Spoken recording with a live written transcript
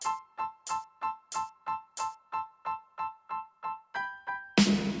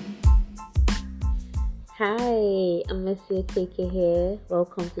Hi, I'm Messi KK here.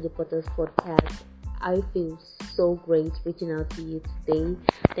 Welcome to the Potters Podcast. I feel so great reaching out to you today.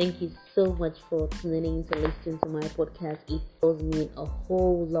 Thank you so much for tuning in to listen to my podcast. It does mean a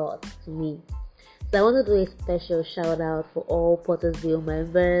whole lot to me. So I want to do a special shout out for all Pottersville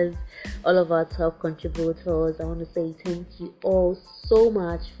members, all of our top contributors. I want to say thank you all so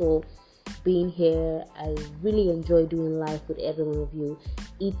much for being here. I really enjoy doing life with every one of you.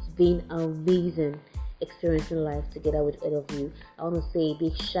 It's been amazing experiencing life together with all of you. I want to say a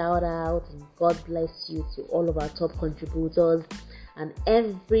big shout out and God bless you to all of our top contributors and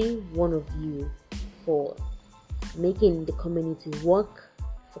every one of you for making the community work,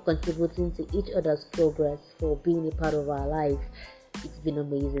 for contributing to each other's progress, for being a part of our life. It's been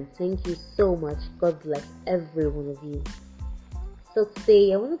amazing. Thank you so much. God bless every one of you. So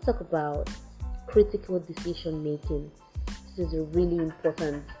today I want to talk about critical decision making. This is a really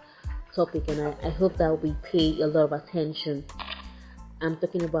important topic and I hope that we pay a lot of attention. I'm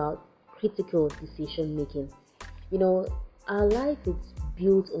talking about critical decision making. Our life is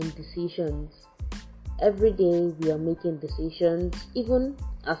built on decisions. Every day we are making decisions, even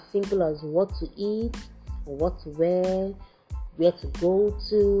as simple as what to eat or what to wear, where to go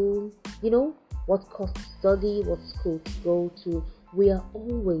to, what course to study, what school to go to. We are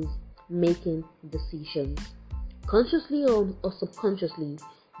always making decisions. Consciously or subconsciously,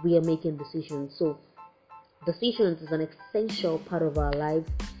 we are making decisions. So, decisions is an essential part of our life.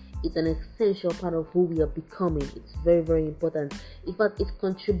 It's an essential part of who we are becoming. It's very, very important. In fact, it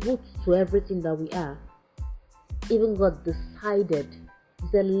contributes to everything that we are. Even God decided, He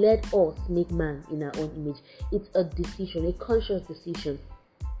said, let us make man in our own image. It's a decision, a conscious decision.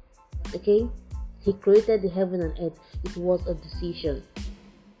 Okay? He created the heaven and earth. It was a decision.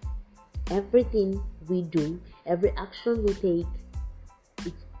 Everything we do, every action we take,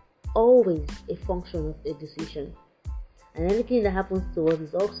 it's always a function of a decision. And anything that happens to us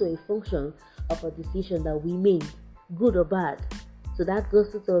is also a function of a decision that we made, good or bad. So that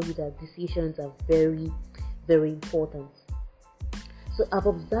goes to tell you that decisions are very, very important. So I've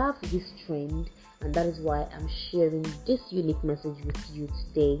observed this trend, and that is why I'm sharing this unique message with you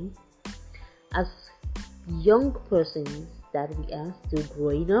today. As young persons that we are still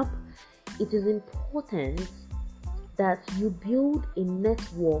growing up, it is important that you build a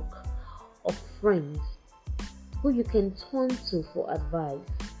network of friends who you can turn to for advice.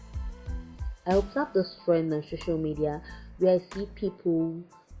 I observe this trend on social media where I see people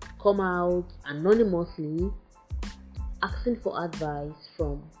come out anonymously asking for advice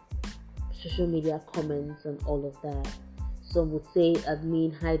from social media comments and all of that. Some would say,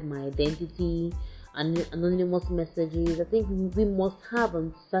 admin, hide my identity, and anonymous messages. I think we must have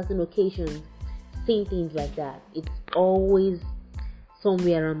on certain occasions seen things like that. It's always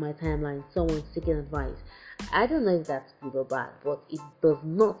somewhere on my timeline, someone seeking advice. I don't know if that's good or bad, but it does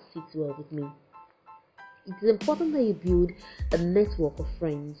not sit well with me. It is important that you build a network of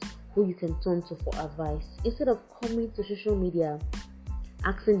friends who you can turn to for advice instead of coming to social media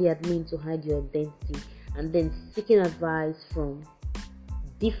asking the admin to hide your identity and then seeking advice from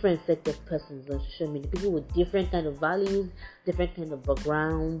different set of persons on social media, people with different kind of values, different kind of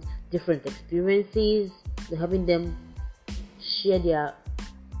background, different experiences. You're having them share their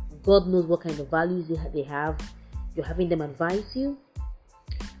God knows what kind of values they have. You're having them advise you.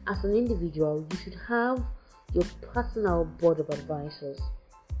 As an individual, you should have your personal board of advisors,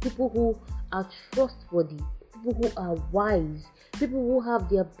 people who are trustworthy, people who are wise, people who have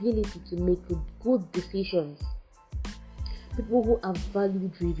the ability to make good decisions, people who are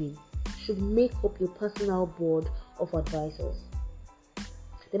value driven should make up your personal board of advisors.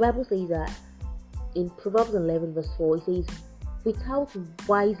 The Bible says that in Proverbs 11 verse 4, it says, without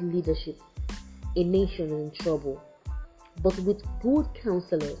wise leadership, a nation is in trouble, but with good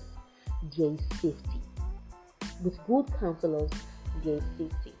counselors, there is safety. With good counselors, there is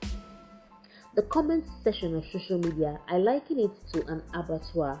safety. The comment section of social media, I liken it to an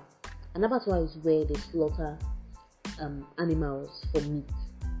abattoir. An abattoir is where they slaughter animals for meat.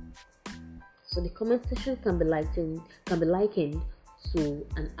 So the comment section can be likened to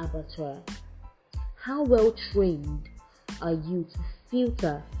an abattoir. How well trained are you to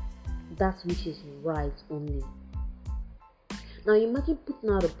filter that which is right only? Now imagine putting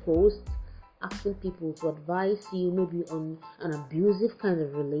out a post asking people to advise you maybe on an abusive kind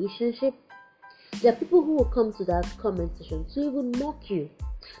of relationship. There are people who will come to that comment section to even mock you.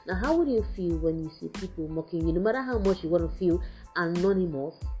 Now, how would you feel when you see people mocking you? No matter how much you want to feel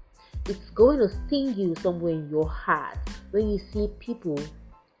anonymous, it's going to sting you somewhere in your heart when you see people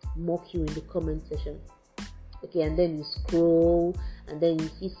mock you in the comment section. Okay, and then you scroll and then you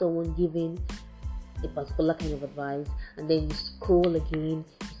see someone giving a particular kind of advice, and then you scroll again,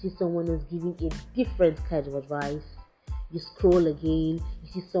 you see someone else giving a different kind of advice. You scroll again,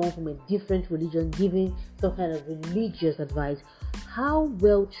 you see someone from a different religion giving some kind of religious advice. How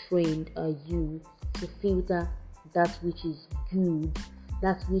well trained are you to filter that which is good,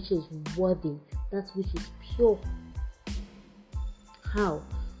 that which is worthy, that which is pure? How?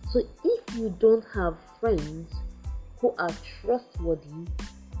 So if you don't have friends who are trustworthy,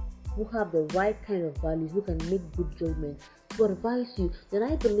 who have the right kind of values, who can make good judgment to advise you, then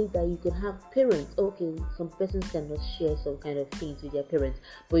I believe that you can have parents. Okay, some persons cannot share some kind of things with their parents,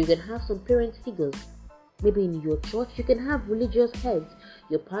 but you can have some parent figures. Maybe in your church, you can have religious heads,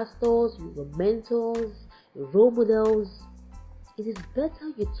 your pastors, your mentors, your role models. It is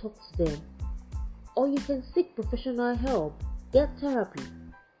better you talk to them, or you can seek professional help, get therapy,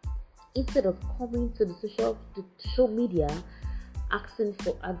 instead of coming to the social media asking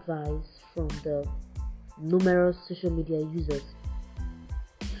for advice from the numerous social media users.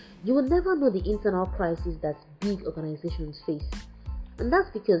 You will never know the internal crisis that big organizations face, and that's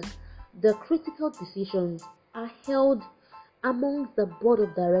because the critical decisions are held amongst the board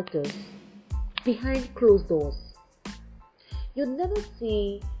of directors behind closed doors. You'll never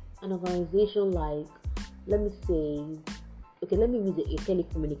see an organization like, let me use a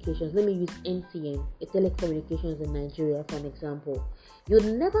telecommunications. Let me use MTN, a telecommunications in Nigeria for an example.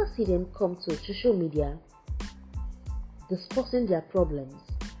 You'll never see them come to social media discussing their problems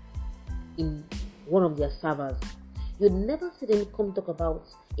in one of their servers. You'd never see them come talk about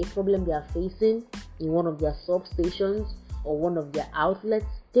a problem they are facing in one of their substations or one of their outlets.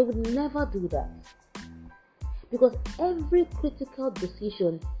 They would never do that, because every critical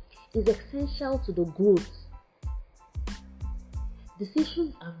decision is essential to the growth.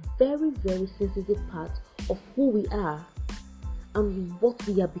 Decisions are very, very sensitive part of who we are and what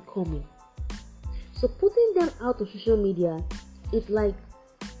we are becoming. So putting them out of social media is like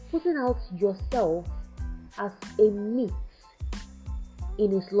putting out yourself as a meat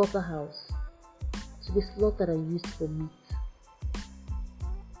in a slaughterhouse to be slaughtered and used for meat.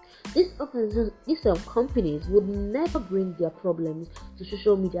 These companies would never bring their problems to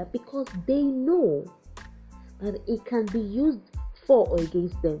social media because they know that it can be used for or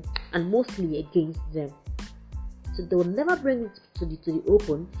against them, and mostly against them. So they will never bring it to the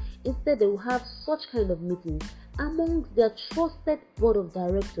open. Instead, they will have such kind of meetings amongst their trusted board of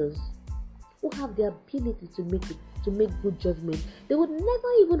directors who have the ability to make good judgment. They would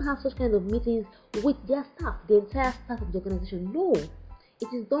never even have such kind of meetings with their staff, the entire staff of the organization. No,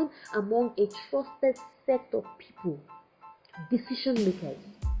 it is done among a trusted set of people, decision makers,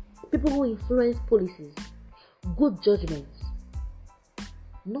 people who influence policies, good judgments.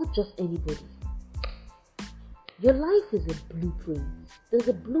 Not just anybody. Your life is a blueprint. There's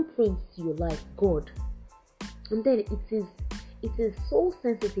a blueprint to your life, God. And then it is so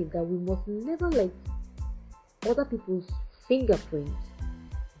sensitive that we must never let other people's fingerprints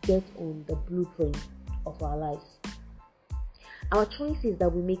get on the blueprint of our lives. Our choices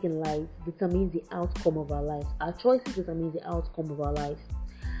that we make in life determines the outcome of our lives. Our choices determine the outcome of our lives.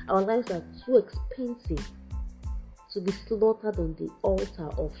 Our lives are too expensive to be slaughtered on the altar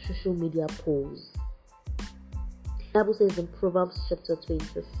of social media polls. The Bible says in Proverbs chapter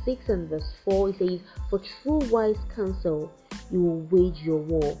 26 and verse 4, it says, "For through wise counsel you will wage your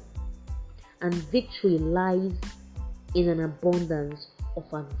war, and victory lies in an abundance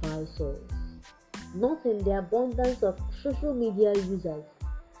of advisors." Not in the abundance of social media users,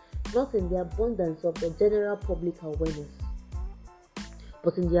 not in the abundance of the general public awareness,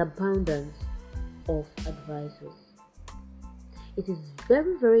 but in the abundance of advisors. It is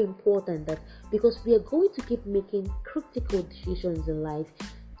very, very important that, because we are going to keep making critical decisions in life,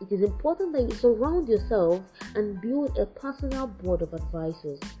 it is important that you surround yourself and build a personal board of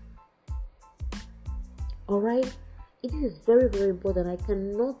advisors. Alright? It is very, very important. I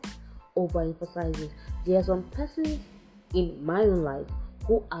cannot overemphasize it. There are some persons in my own life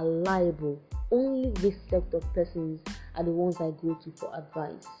who are liable. Only this set of persons are the ones I go to for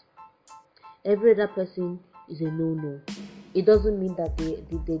advice. Every other person is a no-no. It doesn't mean that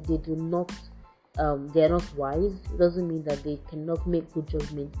they do not they are not wise. It doesn't mean that they cannot make good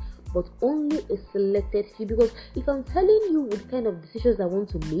judgment, but only a selected few. Because if I'm telling you what kind of decisions I want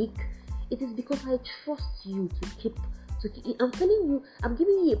to make, it is because I trust you to keep. I'm telling you, I'm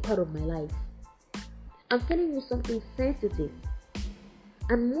giving you a part of my life. I'm telling you something sensitive.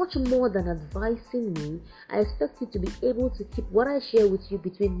 And much more than advising me, I expect you to be able to keep what I share with you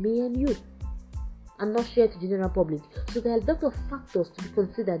between me and you, and not share to the general public. So there are a lot of factors to be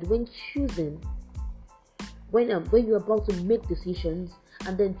considered when choosing, when you're about to make decisions,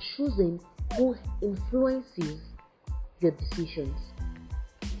 and then choosing who influences your decisions.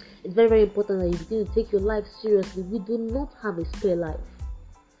 It's very, very important that you begin to take your life seriously. We do not have a spare life.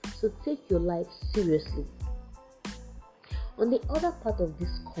 So take your life seriously. On the other part of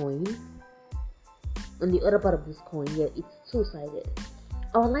this coin, yeah, it's two-sided.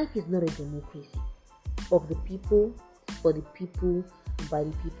 Our life is not a democracy of the people, for the people, and by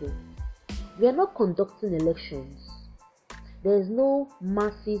the people. We are not conducting elections. There is no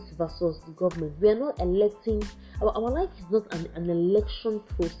masses versus the government. We are not electing. Our life is not an election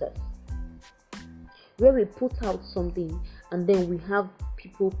process where we put out something and then we have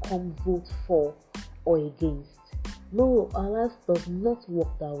people come vote for or against. No, our life does not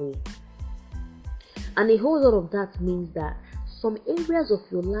work that way. And a whole lot of that means that some areas of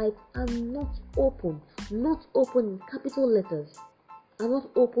your life are not open in capital letters, are not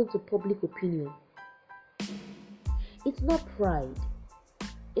open to public opinion. It's not pride.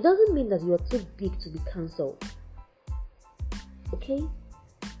 It doesn't mean that you are too big to be cancelled. Okay?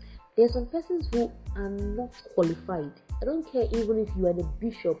 There are some persons who are not qualified. I don't care even if you are the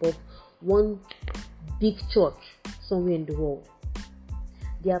bishop of one big church somewhere in the world.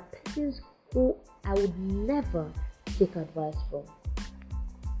 There are persons who I would never take advice from.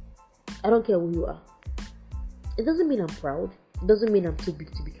 I don't care who you are. It doesn't mean I'm proud. It doesn't mean I'm too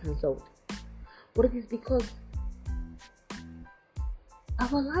big to be cancelled. But it is because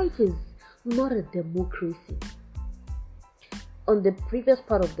our life is not a democracy. On the previous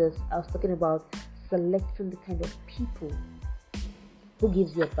part of this, I was talking about selecting the kind of people who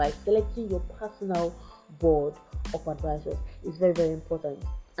gives you advice. Selecting your personal board of advisors is very, very important.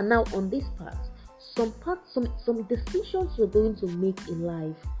 And now on this part, some decisions you're going to make in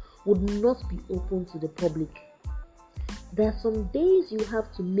life would not be open to the public. There are some days you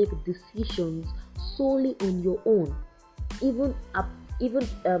have to make decisions solely on your own, not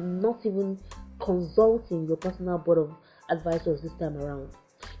even consulting your personal board of advisors this time around.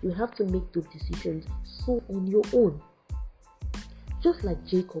 You have to make those decisions so on your own. Just like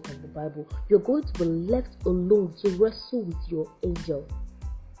Jacob in the Bible, you're going to be left alone to wrestle with your angel.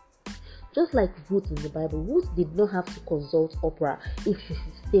 Just like Ruth in the Bible, Ruth did not have to consult Oprah if she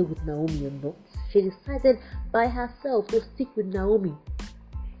should stay with Naomi or not. She decided by herself to stick with Naomi.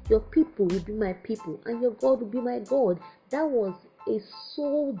 Your people will be my people and your God will be my God. That was a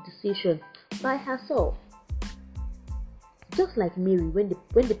sole decision by herself. Just like Mary, when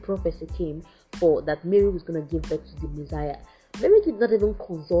the prophecy came for that Mary was going to give birth to the Messiah, Mary did not even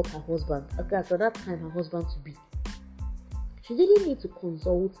consult her husband. Okay, so that time her husband to be. She didn't need to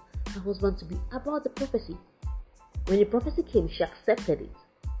consult her husband to be about the prophecy. When the prophecy came, she accepted it.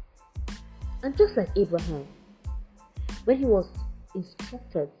 And just like Abraham, when he was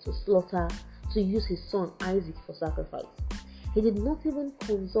instructed to use his son Isaac for sacrifice, he did not even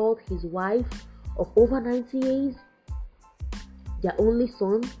consult his wife of over 90 years, their only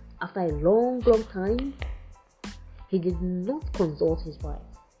son, after a long time. He did not consult his wife.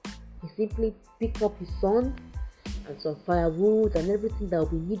 He simply picked up his son and some firewood and everything that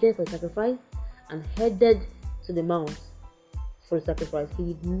would be needed for sacrifice and headed to the mount for the sacrifice.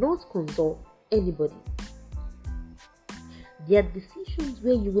 He did not consult anybody. There are decisions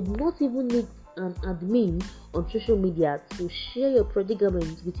where you would not even need an admin on social media to share your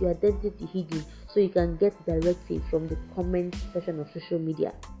predicaments with your identity hidden so you can get directive from the comment section of social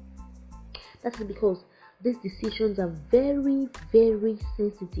media. That's because these decisions are very, very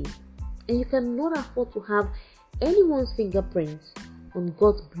sensitive, and you cannot afford to have anyone's fingerprints on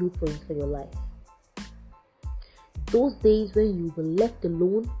God's blueprint for your life. Those days when you were left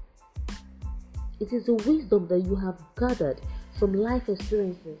alone, it is the wisdom that you have gathered from life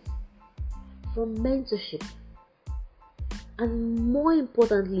experiences, from mentorship, and more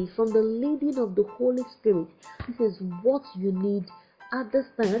importantly, from the leading of the Holy Spirit. This is what you need at this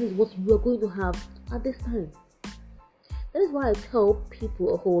time. That is what you are going to have at this time. That is why I tell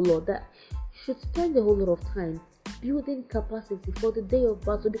people a whole lot that you should spend a whole lot of time building capacity for the day of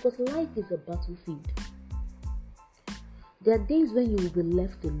battle, because life is a battlefield. There are days when you will be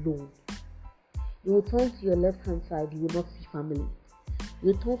left alone. You will turn to your left hand side, you will not see family.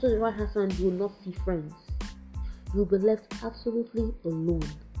 You will turn to the right hand side, you will not see friends. You will be left absolutely alone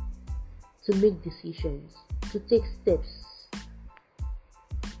to make decisions, to take steps.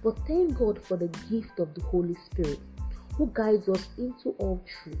 But thank God for the gift of the Holy Spirit, who guides us into all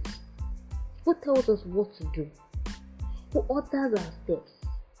truth, who tells us what to do, who orders our steps.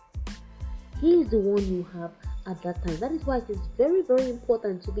 He is the one you have at that time. That is why it is very, very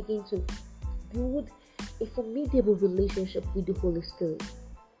important to begin to build a formidable relationship with the Holy Spirit.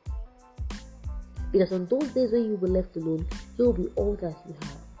 Because on those days when you were left alone, He will be all that you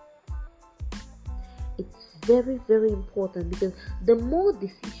have. very, very important, because the more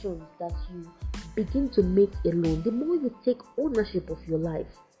decisions that you begin to make alone, the more you take ownership of your life,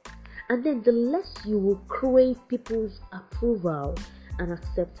 and then the less you will crave people's approval and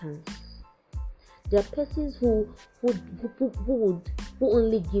acceptance. There are persons who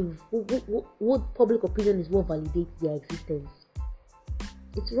only give, who public opinion is what validates their existence.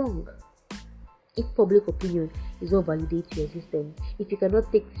 It's wrong. If public opinion is what validates your existence, if you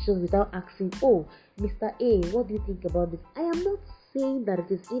cannot take decisions without asking, oh, Mr. A, what do you think about this? I am not saying that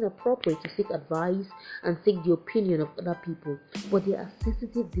it is inappropriate to seek advice and seek the opinion of other people, but there are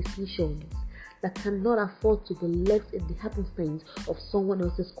sensitive decisions that cannot afford to be left in the happenstance of someone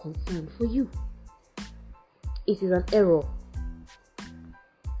else's concern for you. It is an error.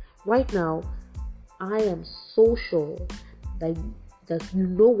 Right now, I am so sure that you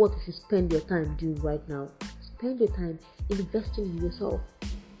know what you should spend your time doing right now. Spend your time investing in yourself.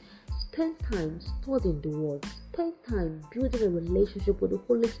 Spend time studying the word. Spend time building a relationship with the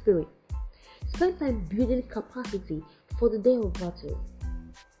Holy Spirit. Spend time building capacity for the day of battle.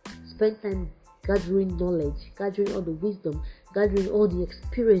 Spend time gathering knowledge, gathering all the wisdom, gathering all the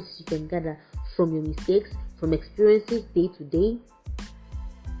experiences you can gather from your mistakes, from experiences day to day,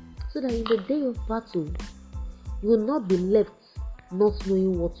 so that in the day of battle, you will not be left not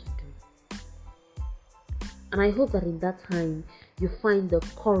knowing what to do. And I hope that in that time, you find the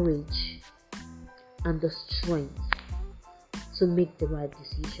courage and the strength to make the right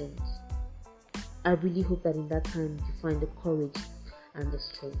decisions. I really hope that in that time, you find the courage and the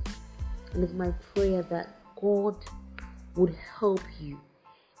strength. And it's my prayer that God would help you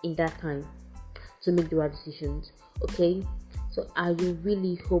in that time to make the right decisions. Okay? So I will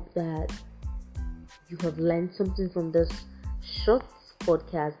really hope that you have learned something from this short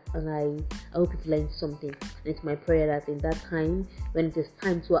podcast, and I hope you've learned something. And it's my prayer that in that time, when it is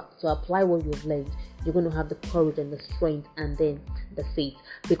time to apply what you've learned, you're going to have the courage and the strength and then the faith.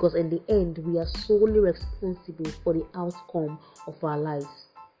 Because in the end, we are solely responsible for the outcome of our lives.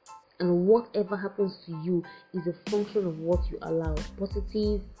 And whatever happens to you is a function of what you allow,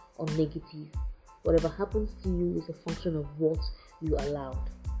 positive or negative. Whatever happens to you is a function of what you allowed.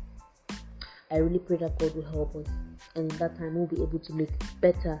 I really pray that God will help us, and in that time we'll be able to make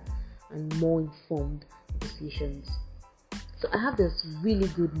better and more informed decisions. So I have this really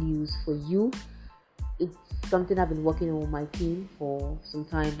good news for you. It's something I've been working on with my team for some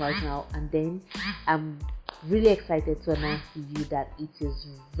time right now, and then I'm really excited to announce to you that it is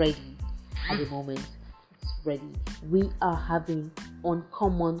ready at the moment. It's ready. We are having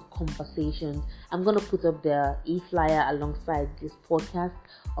Uncommon Conversations. I'm going to put up the e-flyer alongside this podcast.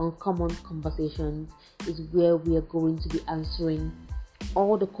 Uncommon Conversations is where we are going to be answering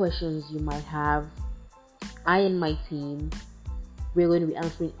all the questions you might have. I and my team, we're going to be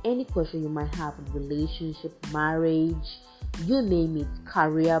answering any question you might have in relationship, marriage, you name it,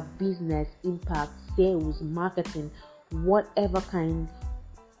 career, business, impact, sales, marketing, whatever kind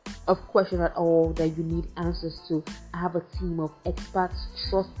of question at all that you need answers to. I have a team of experts,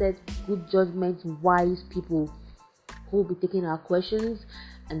 trusted, good judgment, wise people who will be taking our questions,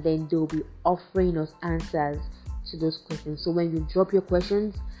 and then they'll be offering us answers to those questions. So when you drop your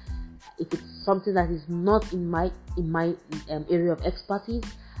questions, if it's something that is not in my area of expertise,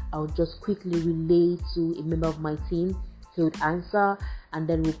 I'll just quickly relay to a member of my team. He would answer, and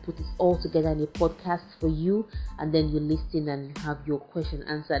then we'll put it all together in a podcast for you, and then you listen and you have your question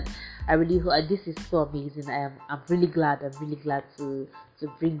answered. I really hope this is so amazing. I'm really glad to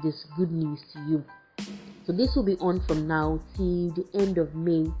bring this good news to you. So this will be on from now till the end of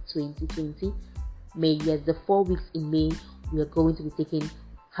May 2020. The 4 weeks in May, we are going to be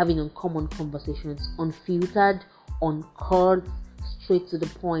having uncommon conversations, unfiltered, uncut, straight to the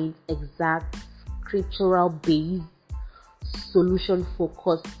point, exact, scriptural based, solution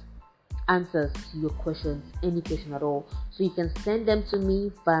focused answers to your questions, any question at all. So you can send them to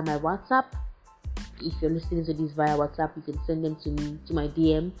me via my WhatsApp. If you're listening to this via WhatsApp, you can send them to me, to my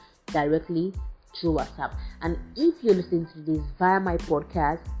DM directly through WhatsApp. And if you're listening to this via my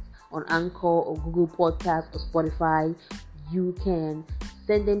podcast on Anchor or Google Podcast or Spotify, you can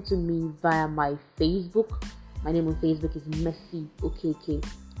send them to me via my Facebook. My name on Facebook is Mercy Okeke,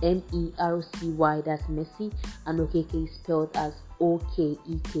 Mercy, that's Mercy, and Okeke is spelled as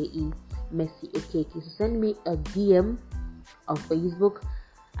Okeke, Mercy Okeke. So send me a DM on Facebook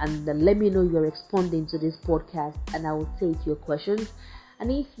and then let me know you're responding to this podcast, and I will take your questions.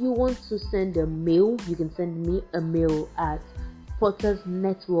 And if you want to send a mail, you can send me a mail at Potters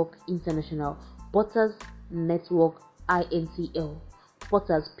Network International, Potters Network INTL,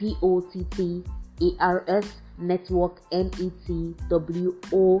 Potters ARS network NETWORK,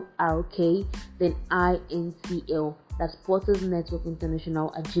 then INTL. That's Porters Network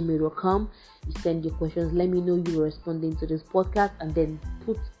International at gmail.com. You send your questions. Let me know you are responding to this podcast, and then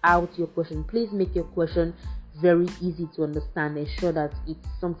put out your question. Please make your question very easy to understand. Ensure that it's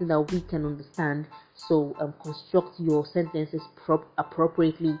something that we can understand. So construct your sentences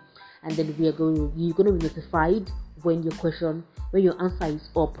appropriately, and then you're going to be notified when your answer is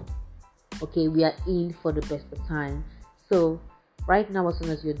up. Okay, we are in for the best of time. So right now, as soon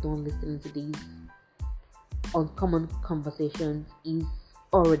as you're done listening to these, Uncommon Conversations is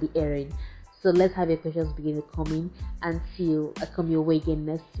already airing. So let's have your questions begin to come in until I come your way again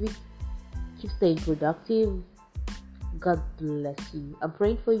next week. Keep staying productive. God bless you. I'm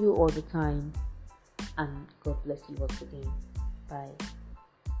praying for you all the time, and God bless you once again. Bye.